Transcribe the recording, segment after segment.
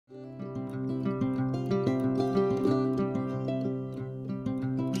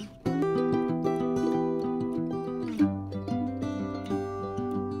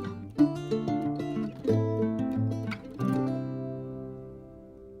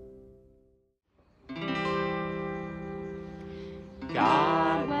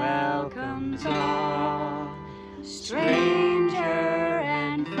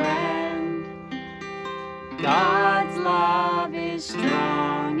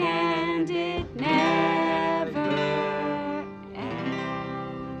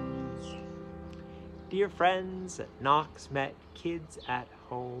your friends at Knox-Met Kids at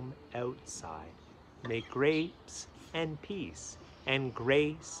Home outside. May grapes and peace and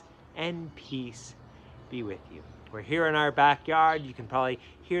grace and peace be with you. We're here in our backyard. You can probably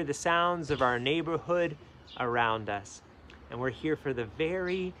hear the sounds of our neighborhood around us. And we're here for the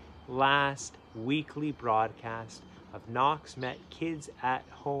very last weekly broadcast of Knox-Met Kids at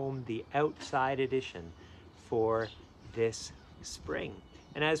Home, the outside edition for this spring.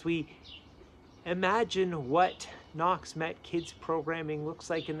 And as we imagine what Knox-Met Kids programming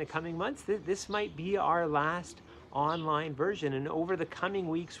looks like in the coming months, this might be our last online version. And over the coming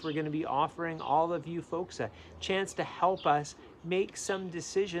weeks, we're going to be offering all of you folks a chance to help us make some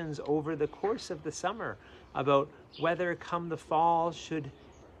decisions over the course of the summer about whether come the fall should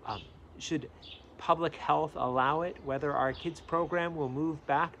public health allow it, whether our kids program will move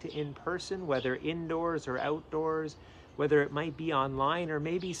back to in-person, whether indoors or outdoors, whether it might be online or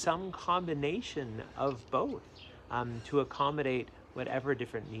maybe some combination of both to accommodate whatever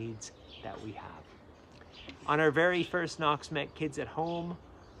different needs that we have. On our very first Knox-Met Kids at Home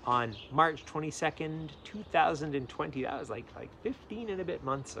on March 22nd, 2020, that was like 15 and a bit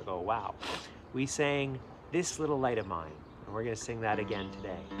months ago, wow, we sang This Little Light of Mine, and we're going to sing that again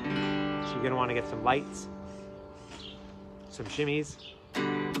today. So you're going to want to get some lights, some shimmies.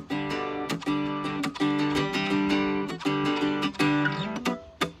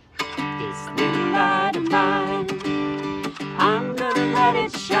 This little light of mine, I'm going to let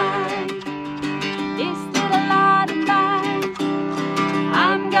it shine. This little light of mine,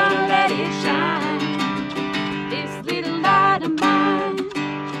 I'm going to let it shine. This little light of mine,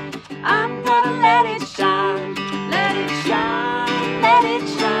 I'm going to let it shine. Let it shine, let it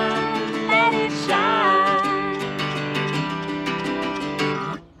shine, let it shine.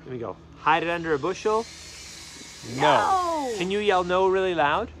 Here we go. Hide it under a bushel? No. Can you yell no really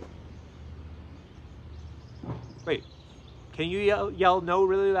loud? Wait. Can you yell no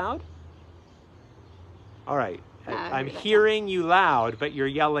really loud? All right. I'm hearing you loud, but you're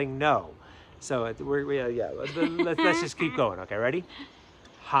yelling no. So let's just keep going. Okay, ready?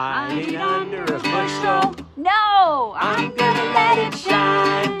 Hide it under a bushel. No! I'm gonna let it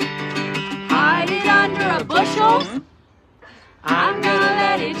shine. Hide it under a bushel. I'm gonna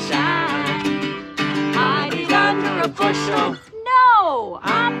let it shine. Hide it under a bushel. No!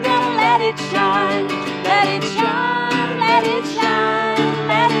 I'm gonna let it shine. Let it shine. Let it shine.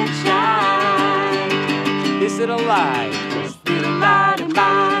 Let it shine. This little light. This little light of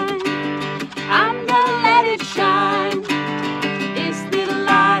mine. I'm gonna let it shine. This little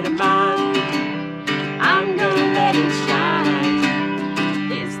light of mine. I'm gonna let it shine.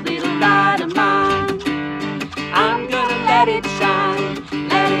 This little light of mine. I'm gonna let it shine.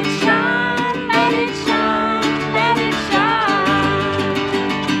 Let it shine. Let it shine. Let it shine.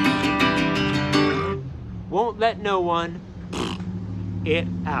 Won't let no one it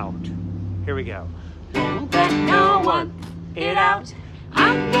out. Here we go. Won't let no one it out.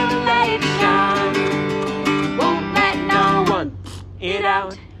 I'm gonna let it shine. Won't let no one it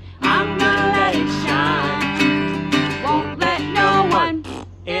out. I'm gonna let it shine. Won't let no one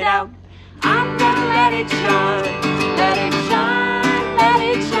it out. I'm gonna let it shine. Let it shine. Let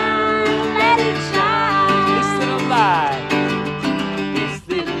it shine. Let it shine. This little light. This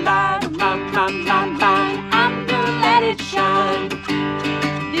little light of mine. I'm gonna let it shine.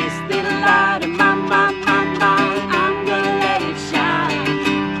 This little light of mine. I'm gonna let it shine.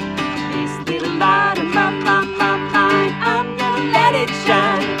 This little light of mine. I'm gonna let it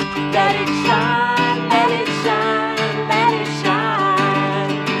shine. Let it shine. Let it shine. Let it shine.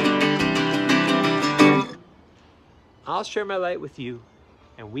 I'll share my light with you,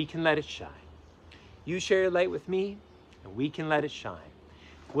 and we can let it shine. You share your light with me, and we can let it shine.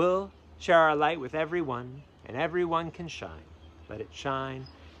 We'll share our light with everyone, and everyone can shine. Let it shine.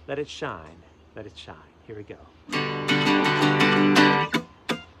 Let it shine. Let it shine. Here we go.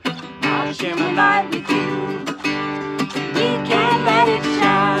 I'll share my light with you. We can let it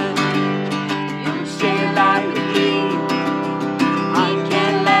shine. You share your light with me. I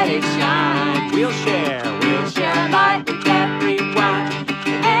can let it shine. We'll share our light with everyone.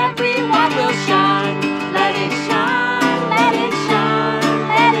 And everyone will shine. Let it shine. Let it shine.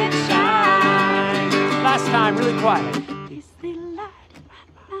 Let it shine. Last time, really quiet. This little light.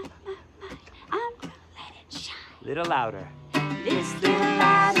 I'm gonna let it shine. Little louder. This little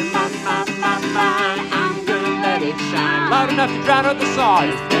light of mine, I'm gonna let it shine. Loud enough to drown out the song.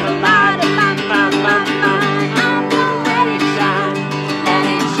 This little light of mine, I'm gonna let it shine. Let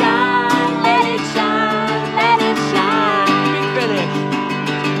it shine, let it shine, let it shine. Big finish.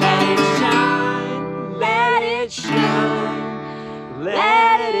 Let it shine, let it shine,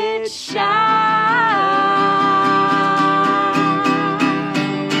 let it shine.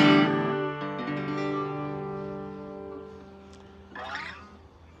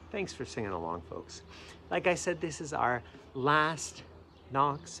 Thanks for singing along, folks. Like I said, this is our last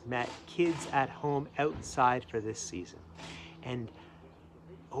Knox-Met Kids at Home outside for this season. And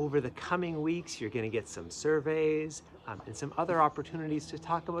over the coming weeks, you're going to get some surveys and some other opportunities to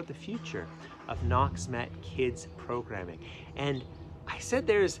talk about the future of Knox-Met Kids Programming. And I said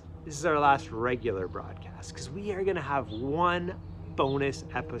this is our last regular broadcast because we are going to have one bonus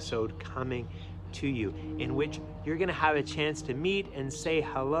episode coming to you in which you're going to have a chance to meet and say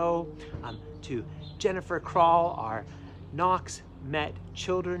hello to Jennifer Krall, our Knox-Met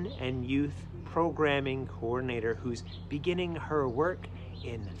Children and Youth Programming Coordinator, who's beginning her work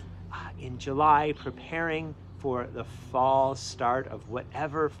in July, preparing for the fall start of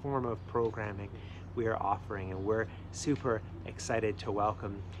whatever form of programming we are offering. And we're super excited to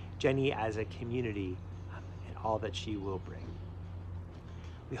welcome Jenni as a community and all that she will bring.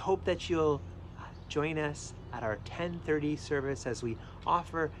 We hope that you'll join us at our 10:30 service as we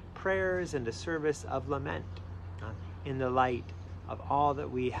offer prayers and a service of lament in the light of all that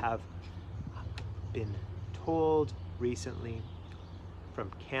we have been told recently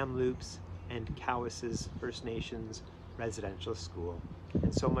from Kamloops and Cowess's First Nations residential school,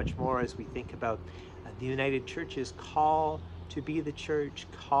 and so much more as we think about the United Church's call to be the church,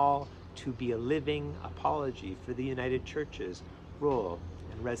 call to be a living apology for the United Church's role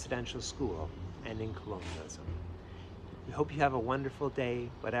in residential school and in colonialism. We hope you have a wonderful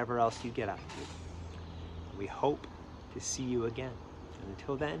day, whatever else you get up to. We hope to see you again. And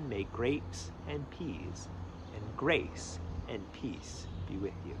until then, may grapes and peas and grace and peace be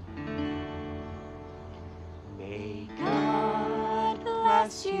with you. May God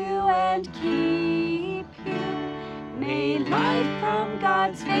bless you and keep you. May light from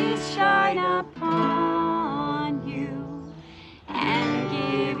God's face shine upon you and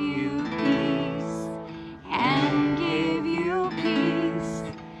give you peace, and give you peace,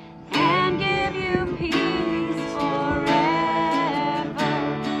 and give you peace forever.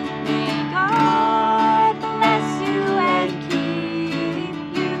 May God bless you and keep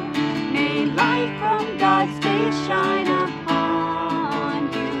you. May light from God's face shine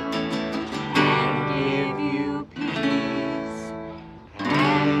upon you and give you peace,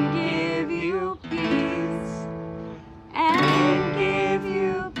 and give you peace, and give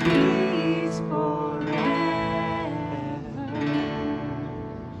you peace forever.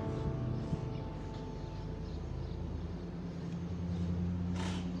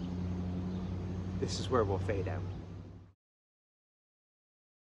 This is where we'll fade out.